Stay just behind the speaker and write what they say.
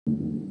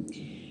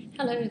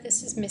Hello,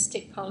 this is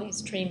Mystic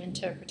Polly's Dream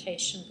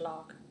Interpretation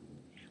blog,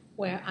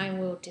 where I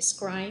will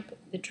describe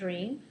the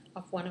dream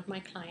of one of my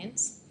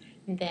clients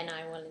and then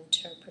I will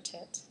interpret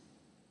it.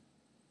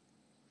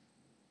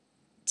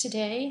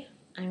 Today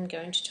I'm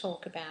going to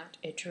talk about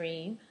a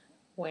dream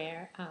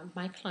where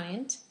my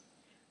client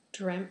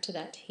dreamt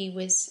that he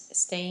was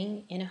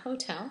staying in a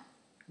hotel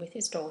with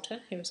his daughter,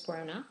 who was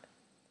grown up,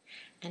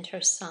 and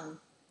her son.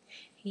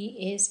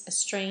 He is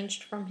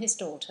estranged from his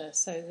daughter,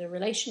 so the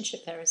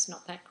relationship there is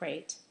not that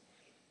great.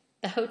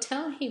 The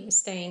hotel he was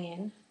staying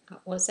in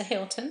was a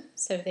Hilton,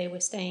 so they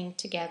were staying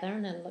together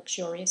in a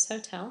luxurious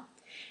hotel,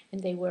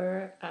 and they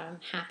were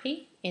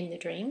happy in the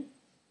dream.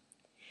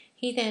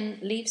 He then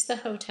leaves the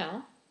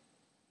hotel,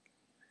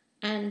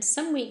 and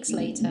some weeks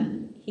later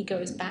he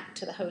goes back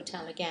to the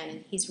hotel again,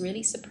 and he's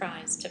really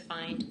surprised to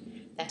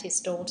find that his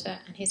daughter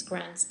and his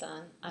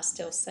grandson are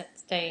still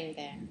staying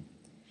there.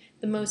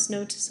 The most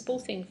noticeable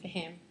thing for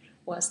him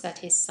was that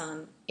his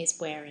son is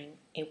wearing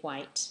a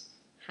white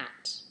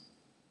hat.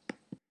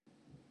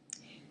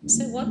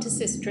 So what does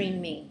this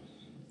dream mean?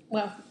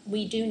 Well,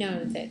 we do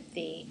know that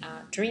the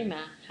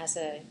dreamer has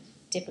a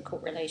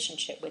difficult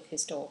relationship with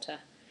his daughter,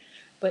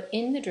 but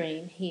in the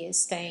dream he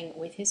is staying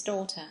with his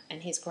daughter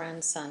and his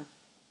grandson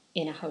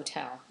in a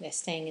hotel. They're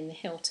staying in the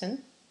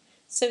Hilton,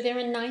 so they're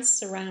in nice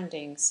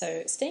surroundings.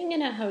 So staying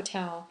in a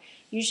hotel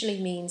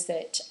usually means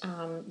that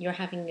you're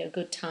having a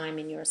good time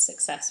and you're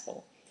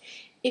successful.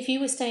 If you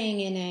were staying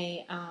in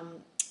a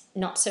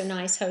not so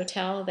nice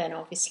hotel, then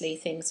obviously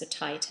things are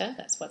tighter.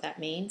 That's what that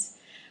means.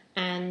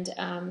 And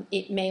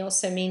it may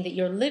also mean that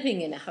you're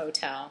living in a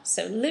hotel.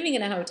 So living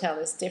in a hotel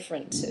is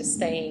different to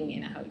staying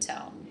in a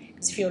hotel.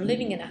 Because if you're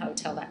living in a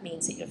hotel, that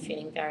means that you're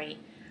feeling very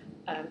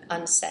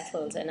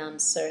unsettled and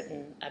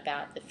uncertain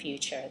about the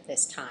future at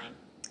this time.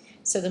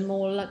 So the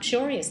more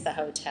luxurious the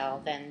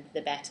hotel, then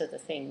the better the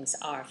things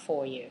are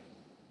for you.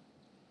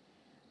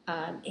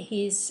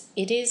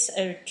 It is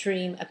a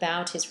dream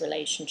about his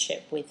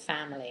relationship with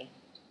family.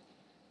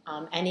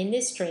 And in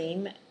this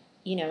dream,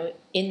 you know,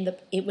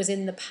 it was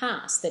in the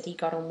past that he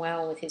got on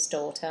well with his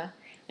daughter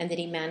and that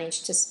he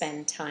managed to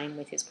spend time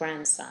with his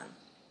grandson.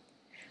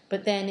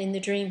 But then in the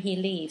dream he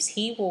leaves,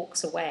 he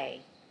walks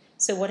away.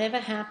 So whatever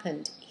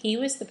happened, he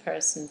was the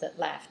person that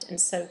left.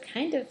 And so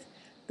kind of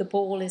the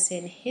ball is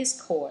in his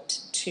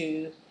court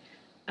to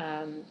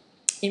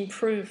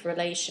improve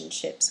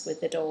relationships with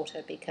the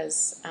daughter,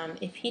 because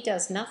if he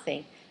does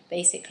nothing,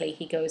 basically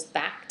he goes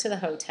back to the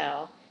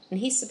hotel and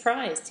he's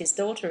surprised his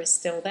daughter is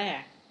still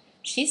there.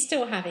 She's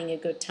still having a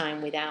good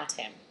time without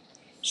him.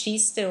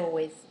 She's still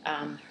with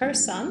her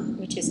son,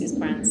 which is his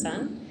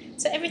grandson.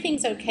 So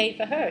everything's okay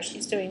for her.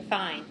 She's doing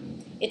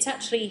fine. It's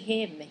actually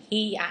him.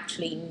 He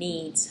actually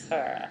needs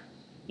her,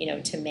 you know,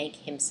 to make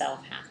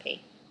himself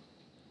happy.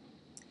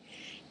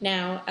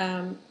 Now,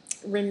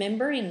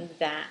 remembering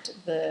that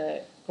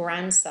the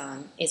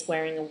grandson is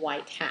wearing a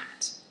white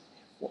hat,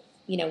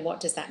 you know,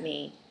 what does that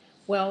mean?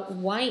 Well,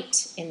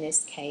 white in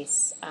this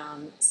case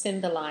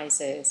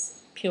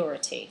symbolizes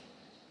purity.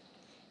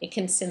 It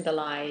can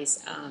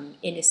symbolize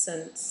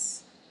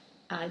innocence.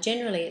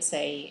 Generally, it's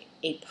a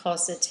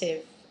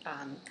positive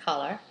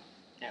color.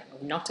 No,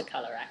 not a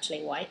color,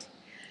 actually, white.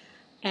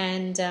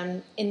 And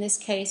in this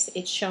case,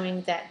 it's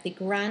showing that the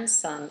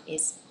grandson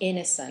is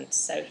innocent.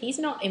 So he's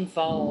not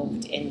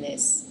involved in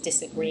this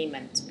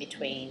disagreement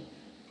between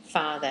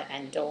father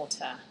and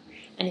daughter.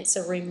 And it's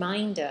a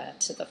reminder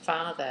to the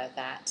father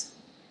that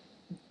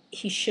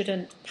he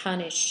shouldn't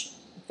punish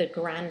the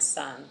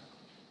grandson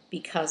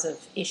because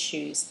of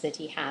issues that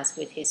he has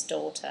with his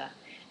daughter.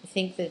 I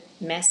think the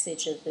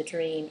message of the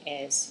dream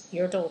is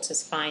your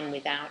daughter's fine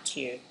without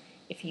you.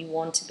 If you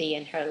want to be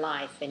in her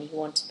life and you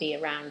want to be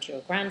around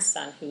your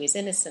grandson who is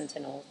innocent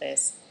in all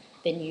this,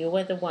 then you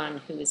are the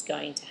one who is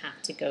going to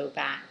have to go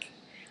back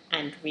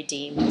and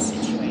redeem the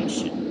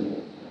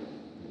situation.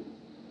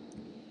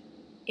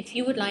 If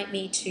you would like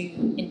me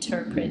to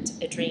interpret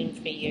a dream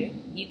for you,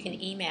 you can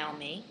email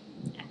me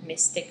at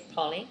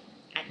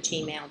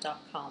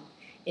mysticpolly@gmail.com.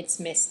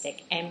 It's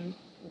Mystic,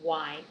 M-Y-S-T-I-C,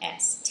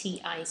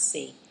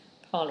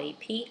 Polly,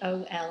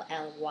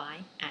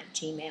 P-O-L-L-Y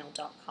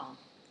 @gmail.com.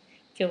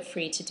 Feel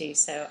free to do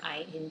so.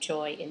 I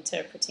enjoy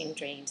interpreting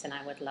dreams and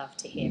I would love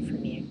to hear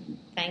from you.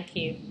 Thank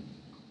you.